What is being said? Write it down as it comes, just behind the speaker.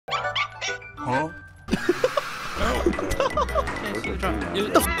Huh?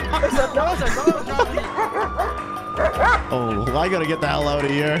 Oh, I gotta get the hell out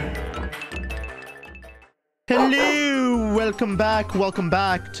of here. Hello, welcome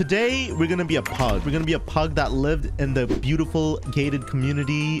back. Today we're gonna be a pug. We're gonna be a pug that lived in the beautiful gated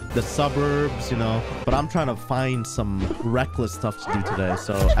community, the suburbs, you know. But I'm trying to find some reckless stuff to do today.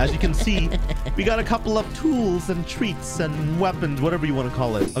 So as you can see, we got a couple of tools and treats and weapons, whatever you want to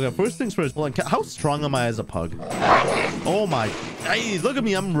call it. Okay, first things first. Well, how strong am I as a pug? Oh my, hey, look at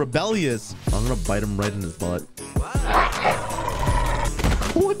me, I'm rebellious. I'm gonna bite him right in his butt.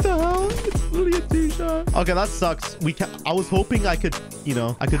 What the hell? Literally a two-shot. Okay, that sucks. I was hoping I could, you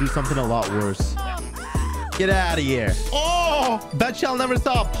know, I could do something a lot worse. Get out of here. Oh, bet y'all never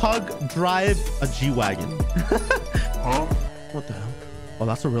saw a pug drive a G-Wagon. Huh? What the hell? Oh,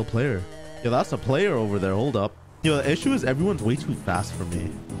 that's a real player. Yeah, that's a player over there. Hold up. Yo, the issue is everyone's way too fast for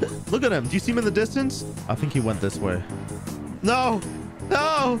me. Look at him. Do you see him in the distance? I think he went this way. No,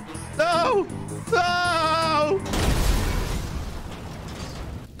 no, no, no.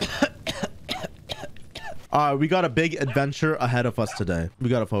 All right, we got a big adventure ahead of us today. We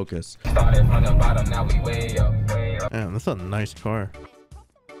gotta focus. Started from the bottom, now we way up. Damn, that's a nice car.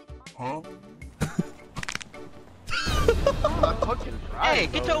 Huh? Hey,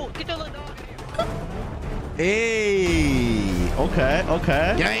 get your little dog. Hey, okay.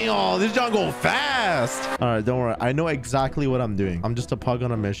 Dang, this John go fast. All right, don't worry. I know exactly what I'm doing. I'm just a pug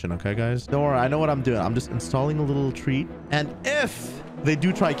on a mission, okay, guys? Don't worry, I know what I'm doing. I'm just installing a little treat. And if they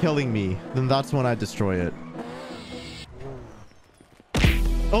do try killing me, then that's when I destroy it.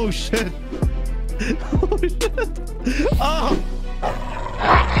 Oh, shit. Oh, shit. Oh.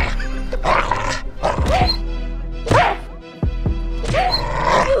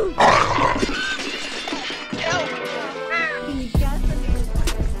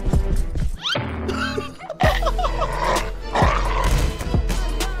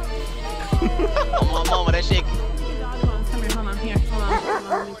 Mama, that shit. Come here, hold on. Here, hold on.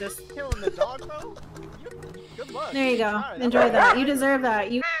 Let me just... Killing the dog, bro? Good luck. There you go. Right, Enjoy that. You deserve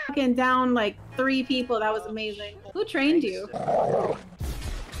that. You fucking down like 3 people. That was amazing. Who trained you? Oh.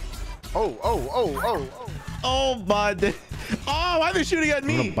 Oh, my day. Oh, why are they shooting at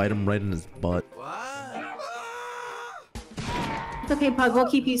me? I'm gonna bite him right in his butt. It's okay, Pug. We'll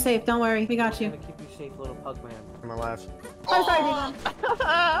keep you safe. Don't worry. We got you. I'm gonna keep you safe, little pug man. I'm gonna laugh. I'm sorry, Devon.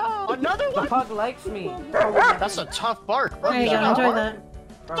 Another The one? pug likes me. That's a tough bark, bro. There you go. Enjoy that.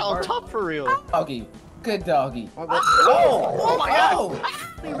 That's all tough for real. Doggy. Good doggy. Oh my god!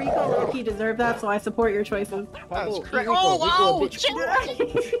 Hey, Rico, low-key deserve that, so I support your choices. That's crazy. Oh, wow!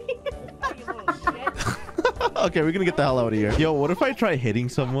 Okay, we're gonna get the hell out of here. Yo, what if I try hitting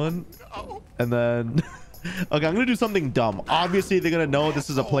someone and then... Okay, I'm gonna do something dumb. Obviously, they're gonna know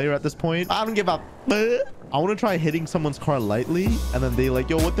this is a player at this point. I don't give a... I want to try hitting someone's car lightly, and then they like,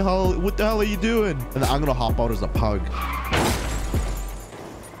 yo, what the hell are you doing? And then I'm gonna hop out as a pug.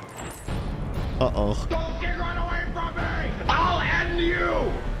 Uh-oh. Don't get run away from me! I'll end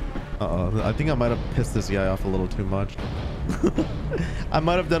you! Uh-oh. I think I might have pissed this guy off a little too much. I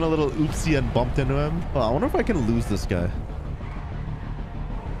might have done a little oopsie and bumped into him. Oh, I wonder if I can lose this guy.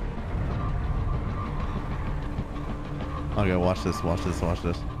 Okay, watch this. What the fuck?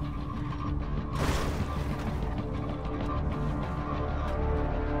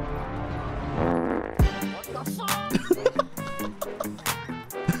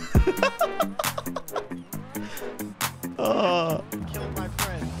 Killed my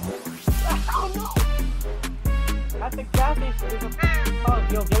friend. Oh no! At the gas station, there's a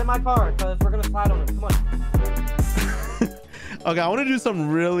pug. Yo, get in my car, cause we're gonna slide on him. Come on. Okay, I want to do some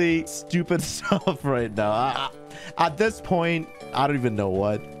really stupid stuff right now. At this point, I don't even know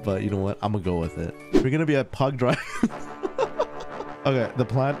what, but you know what? I'm gonna go with it. We're gonna be a pug drive. Okay, the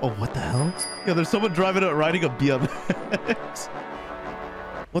plan. Oh, what the hell? Yeah, there's someone driving it, riding a BMX.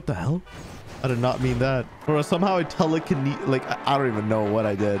 What the hell? I did not mean that. Or somehow I telekinetic. Like, I don't even know what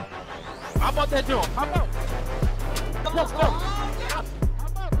I did. How about that dude? How about? Let's go.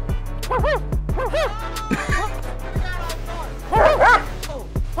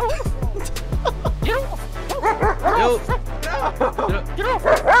 Yo. Get off.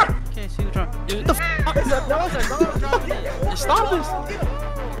 Can't see you trying. What the fuck is that? That was a dog driving. Stop this.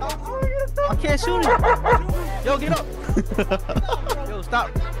 I can't shoot him. Yo, get up. Yo, stop.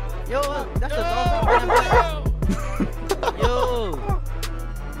 Yo, that's a dog. Yo.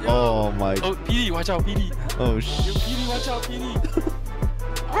 Oh my. Oh, PD, watch out, PD. Oh Yo, shit. PD, watch out, PD.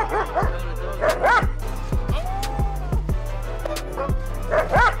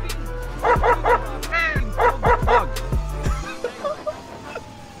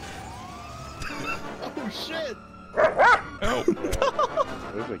 shit! Oh.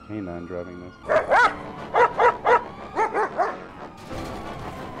 There's a canine driving this.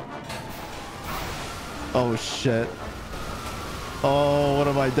 Oh shit. Oh, what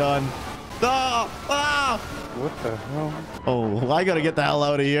have I done? Ah! Ah! What the hell? Oh, I gotta get the hell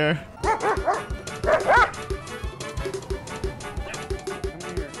out of here.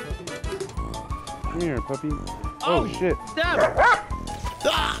 Come here, puppy. Oh shit. Damn!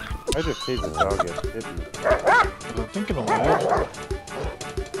 Ah! I just saved the dog get bitten. I'm thinking of that.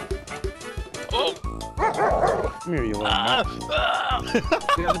 Come here, you little mutt.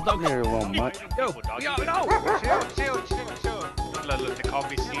 Come here, you little mutt. Yo, no! Chill. Look, the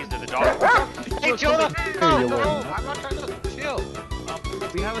coffee sees the dog. Hey, chill the Here, you no, little. I'm not trying to chill.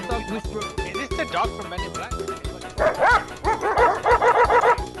 We have a dog whisperer. Is this the dog from Men in Black?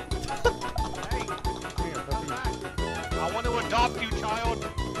 I want to adopt you, child.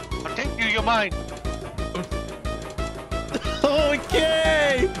 I'll take you, you're mine.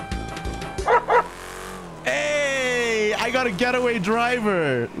 Okay! Hey! I got a getaway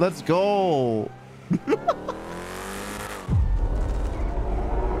driver. Let's go.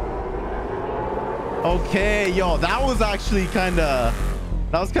 Okay, yo, that was actually kind of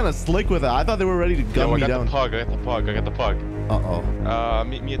slick with it. I thought they were ready to gun me down. I got the pug. Uh-oh.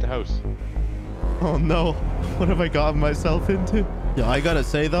 Meet me at the house. Oh no. What have I gotten myself into? Yo, I gotta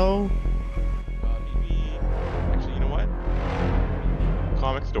say though. Meet me. Actually, you know what?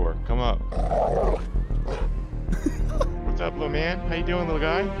 Comic store. Come up. What's up, little man? How you doing, little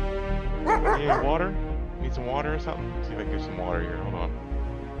guy? You need water? Need some water or something? Let's see if I can get some water here. Hold on.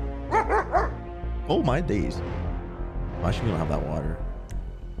 Oh my days. I'm actually gonna have that water.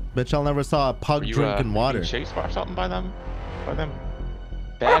 Bitch, I'll never saw a pug drinking water. Being chased by something by them?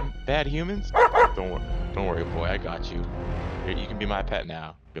 Bad humans? Don't worry, boy. I got you. Here, you can be my pet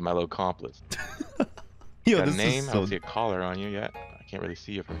now. Be my little accomplice. Yo, got this a name? is I so... don't see a collar on you yet. I can't really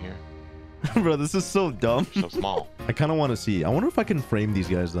see you from here. Bro, this is so dumb. You're so small. I kind of want to see. I wonder if I can frame these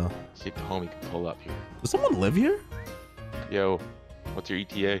guys though. See if the homie can pull up here. Does someone live here? Yo, what's your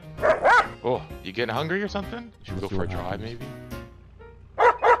ETA? Oh, you getting hungry or something? Should we go Let's see for a what drive happens. maybe?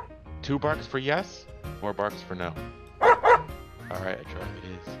 2 barks for yes, 4 barks for no. Alright, I drive it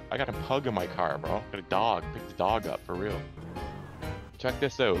is. I got a pug in my car, bro. Got a dog. Pick the dog up for real. Check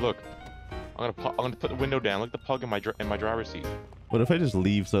this out. Look, I'm gonna put the window down. Look at the pug in my driver's seat. What if I just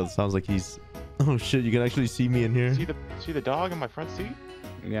leave so it sounds like he's... Oh shit, you can actually see me in here. See the dog in my front seat?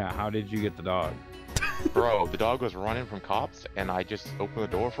 Yeah, how did you get the dog? Bro, the dog was running from cops, and I just opened the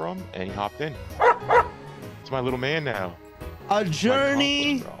door for him, and he hopped in. It's my little man now. A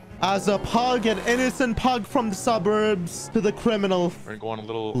journey as a pug, an innocent pug from the suburbs to the criminal We're gonna go on a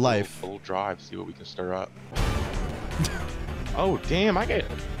little life. a little drive, see what we can stir up. Oh damn! I get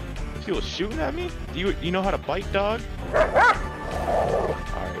people shooting at me. Do you know how to bite, dog? All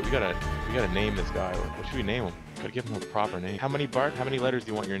right, we gotta name this guy. What should we name him? Gotta give him a proper name. How many letters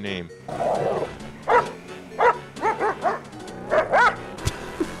do you want your name?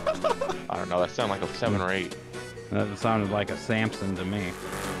 I don't know. That sounded like a 7 or 8. That sounded like a Samson to me.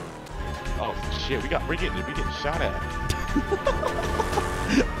 Oh shit! We're getting shot at.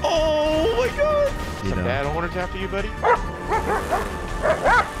 Oh my god! Some bad orders after you, buddy.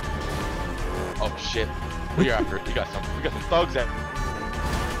 Oh shit! We're after it. We got some thugs at.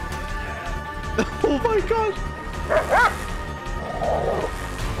 Oh my god!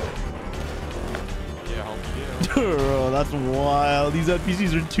 Yeah, homie. Bro, that's wild. These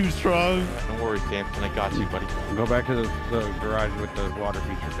NPCs are too strong. Don't worry, Samson. I got you, buddy. Go back to the garage with the water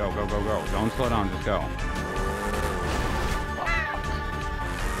feature. Go. Don't slow down, just go.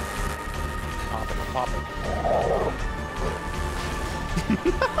 Pop it.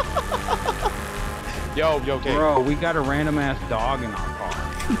 Yo, okay. Bro, we got a random ass dog in our car.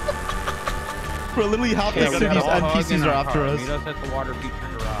 Bro, literally half the we got a city's pug NPCs in are our after car. us. Meet us at the water feature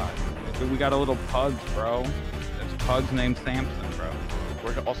garage. We got a little pug, bro. There's pugs named Samson, bro.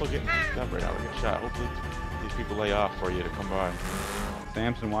 We're also getting stuff right now. We're getting shot. Hopefully these people lay off for you to come by.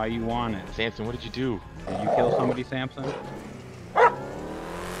 Samson, why you want it? Samson, what did you do? Did you kill somebody, Samson?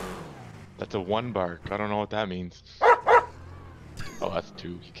 That's a 1 bark. I don't know what that means. Oh, that's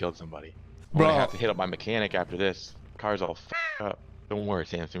 2. He killed somebody. I'm Bro. gonna have to hit up my mechanic after this. Car's all f***ed up. Don't worry,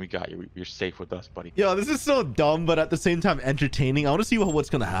 Samson. We got you. You're safe with us, buddy. Yo, this is so dumb, but at the same time entertaining. I want to see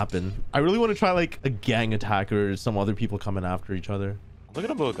what's gonna happen. I really want to try like a gang attack or some other people coming after each other. Look at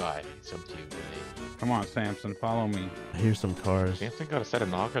the little guy. He's so cute. Isn't Come on, Samson, follow me. I hear some cars. he? Samson got a set of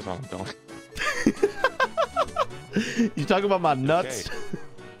knockers on him, don't You talking about my nuts? Okay.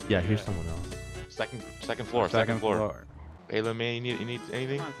 Yeah, here's someone else. Second floor. Second floor. Hey, little man, you need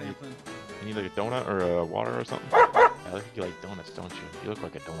anything? Come on, Samson. You need like a donut or a water or something? I think you like donuts, don't you? You look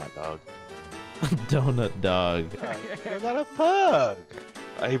like a donut dog. Donut dog. You're not a pug.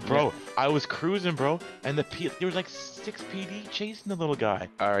 Hey, bro, I was cruising, bro, and there was like 6 PD chasing the little guy.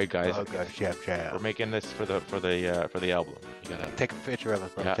 All right, guys. Okay, We're making this for the album. You gotta take a picture of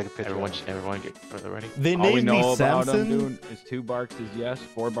us, bro. Yeah, Take a picture. everyone get ready. They All we named know me about him, Samson. dude, is 2 barks is yes,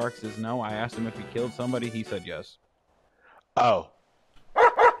 4 barks is no. I asked him if he killed somebody. He said yes. Oh.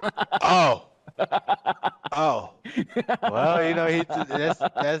 Oh. Oh. Well, you know, there's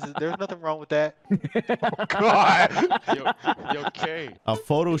nothing wrong with that. Oh, God. You okay? A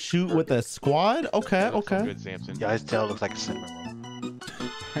photo shoot with a squad? Okay, You look so okay. good, Samson. Yeah, his tail looks like a cinnamon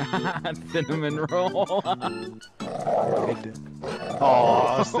roll. Cinnamon roll.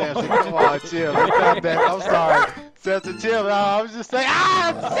 Oh, Samson, come on, chill. I'm sorry. Samson, chill. No, I was just saying.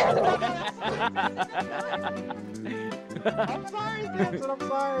 I'm sorry, Samson. I'm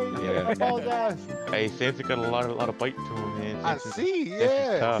sorry. Yeah. I apologize. Hey, Samson got a lot of bite to him, man. I Samson's- see, Samson's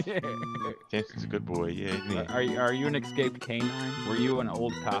yeah. tough. Samson's a good boy, yeah. Isn't he? Are you an escaped canine? Were you an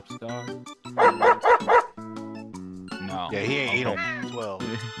old cop's dog? No. Yeah, he don't 12.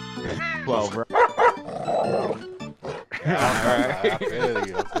 12, bro. I feel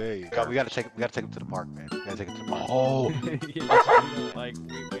you. God, we gotta take him to the park, man. We gotta take him to the park. Oh, Like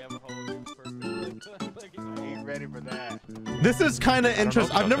we have a whole purpose. I ain't ready for that. This is kind of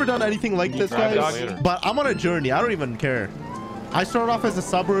interesting. I've never done anything like this, grab guys. it later. But I'm on a journey. I don't even care. I started off as a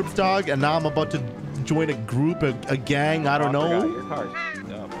suburbs dog, and now I'm about to join a group, a gang. I don't know. Your car's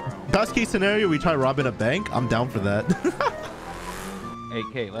up, bro. Best case scenario, we try robbing a bank. I'm down for that. Hey,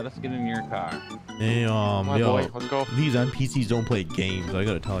 Kate, let us get in your car. Hey, my boy, let's go. these NPCs don't play games. I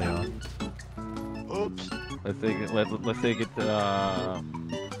gotta tell y'all. Oops. Let's take it. Let's take it to.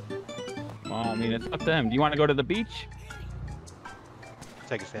 Well, I mean, it's up to him. Do you want to go to the beach?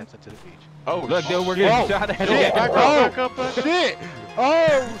 Take a Samson to the beach. Oh, Look, dude, we're getting shot at. Shit. Back up. Shit!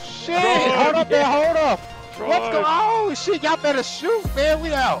 Oh shit! Hold up there, hold up! What's going on? Oh shit, y'all better shoot, man.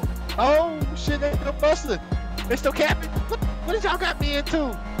 We out. Oh shit, they still busting. They still capping. What did y'all got me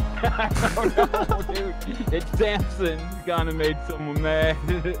into? I don't know, dude. It's Samson. He's gone and made someone mad.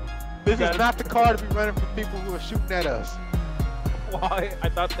 This is not the car to be running from people who are shooting at us. Why? I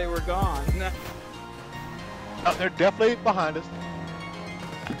thought they were gone. Oh, they're definitely behind us.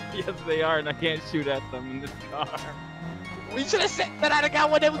 Yes, they are, and I can't shoot at them in this car. We should have said that I got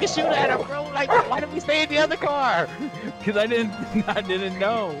one that we could shoot at him, bro. Like, why did we stay in the other car? Because I didn't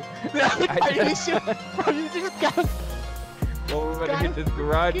know. You should, bro, you just got. Well, we're about to hit this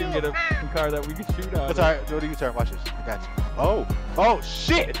garage and get a car that we can shoot at. That's alright. Go to U-turn. Watch this. I got you. Oh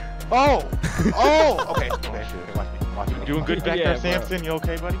shit. Oh. Okay. Okay. Watch me. You doing good back there, Samson? You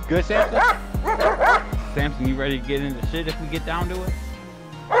okay, buddy? Good, Samson. Samson, you ready to get into shit if we get down to it?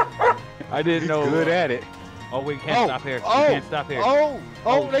 I didn't know. Good at it. Oh, we can't stop here. We can't stop here.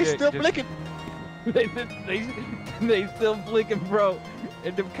 Oh, they shit, still blinking. they still blinking, bro.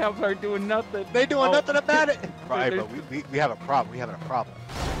 And the cops aren't doing nothing. They doing nothing about it. Right, but we have a problem. We having a problem.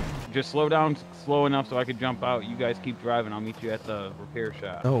 Just slow down slow enough so I could jump out. You guys keep driving. I'll meet you at the repair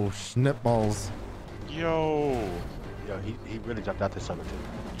shop. Oh, snipballs. Yo, he really jumped out this summer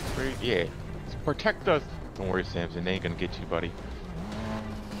too. yeah. Protect us. Don't worry, Samson. They ain't gonna get you, buddy.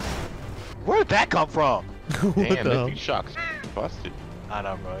 Where did that come from? Damn, that big shock's busted. I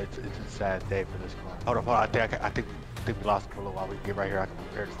know, bro. It's a sad day for this car. Hold on. I think we lost it for a little while. We can get right here. I can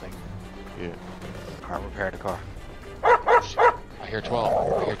repair this thing. Yeah. Repair the car. I hear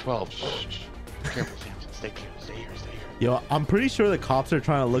 12. I hear 12. Shh. Careful, Samson. Stay here. Yo, I'm pretty sure the cops are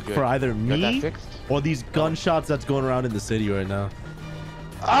trying to look for either Got that me fixed? or these gunshots that's going around in the city right now.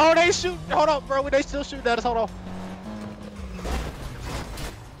 Oh, they shoot. Hold on, bro. They still shooting at us. Hold on.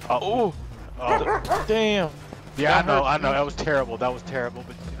 Oh. Damn. Yeah, I know. That was terrible.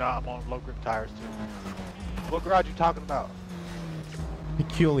 But you know, I'm on low grip tires too. What garage you talking about?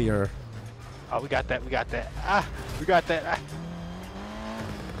 Peculiar. Oh, we got that. We got that. We got that.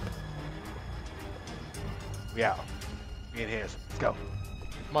 We out. Me and his. Let's go.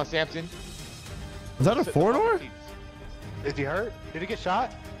 Come on, Samson. Is that a four-door? Is he hurt? Did he get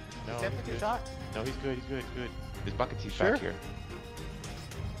shot? No, Did Samson get shot? No, he's good. His bucket seat's Sure? back here.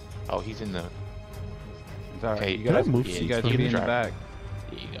 Oh, he's in the... It's all right. Hey, You guys, move you seats guys for can be me? in the back.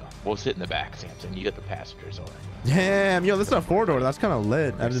 There you go. We'll sit in the back, Samson. You got the passengers over. Damn, yo, this is a four-door. That's kind of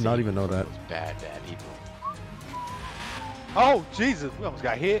lit. I did not even know that. Bad people. Oh, Jesus. We almost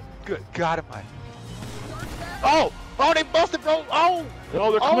got hit. Good God almighty. Oh, they busted, bro. Oh. No,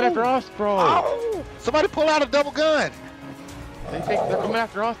 they're coming after us, bro. Oh. Somebody pull out a double gun. They're coming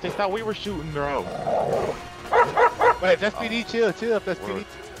after us. They thought we were shooting, bro. Wait, that's PD. Chill. If that's PD.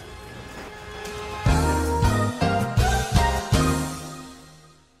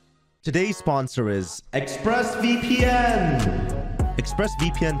 Today's sponsor is ExpressVPN.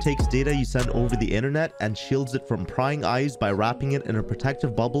 ExpressVPN takes data you send over the internet and shields it from prying eyes by wrapping it in a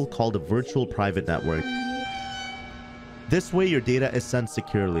protective bubble called a virtual private network. This way, your data is sent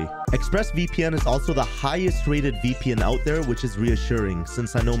securely. ExpressVPN is also the highest rated VPN out there, which is reassuring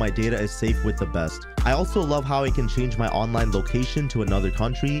since I know my data is safe with the best. I also love how I can change my online location to another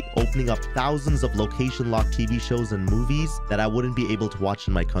country, opening up thousands of location-locked TV shows and movies that I wouldn't be able to watch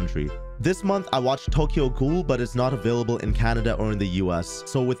in my country. This month, I watched Tokyo Ghoul, but it's not available in Canada or in the US.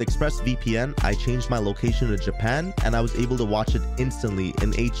 So with ExpressVPN, I changed my location to Japan, and I was able to watch it instantly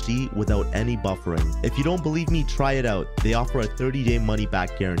in HD without any buffering. If you don't believe me, try it out. They offer a 30-day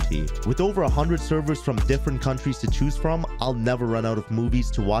money-back guarantee. With over 100 servers from different countries to choose from, I'll never run out of movies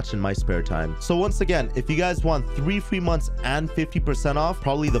to watch in my spare time. So once again, if you guys want 3 free months and 50% off,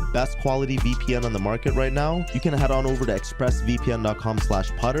 probably the best quality VPN on the market right now, you can head on over to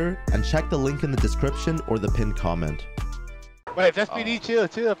expressvpn.com/Putther and check the link in the description or the pinned comment. Wait, if that's PD, chill.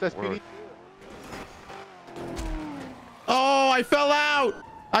 If that's PD. Oh, I fell out!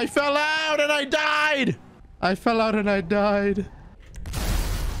 I fell out and I died! I fell out and I died.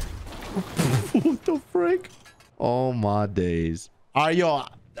 What the frick? Oh my days. Alright, yo.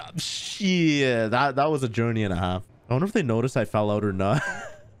 Shit. That was a journey and a half. I wonder if they noticed I fell out or not.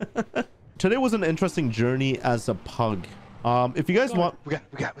 Today was an interesting journey as a pug. If you guys want... We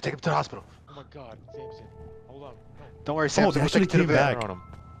take him to the hospital. Oh my god, Samson. Hold on. Don't worry, Samson. We'll take him to the vet.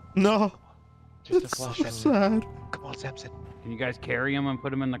 No. Just It's a flash so sad. Come on, Samson. Can you guys carry him and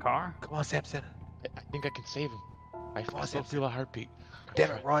put him in the car? Come on, Samson. I think I can save him. I still feel a heartbeat. Damn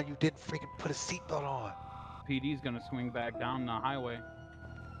it, Ron, you didn't freaking put a seatbelt on. PD's gonna swing back down the highway.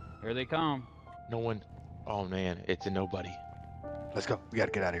 Here they come. No one. Oh man, it's a nobody. Let's go. We gotta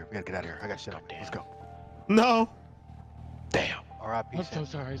get out of here. I got shit on. Let's go. No. Damn. R.I.P. I'm so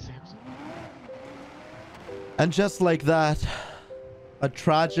sorry, Samson. And just like that, a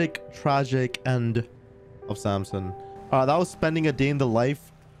tragic end of Samson. That was spending a day in the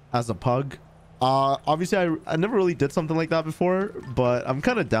life as a pug. Obviously, I never really did something like that before, but I'm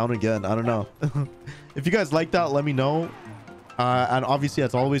kind of down again. I don't know. If you guys like that, let me know. And obviously,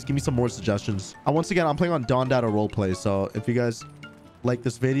 as always, give me some more suggestions. And once again, I'm playing on Don Data Roleplay, so if you guys like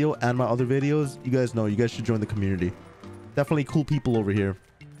this video and my other videos, you guys know you guys should join the community. Definitely cool people over here.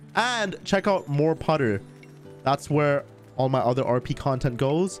 And check out more Putther. That's where all my other RP content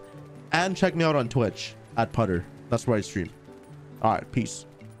goes. And check me out on Twitch at Putther. That's where I stream. All right, peace.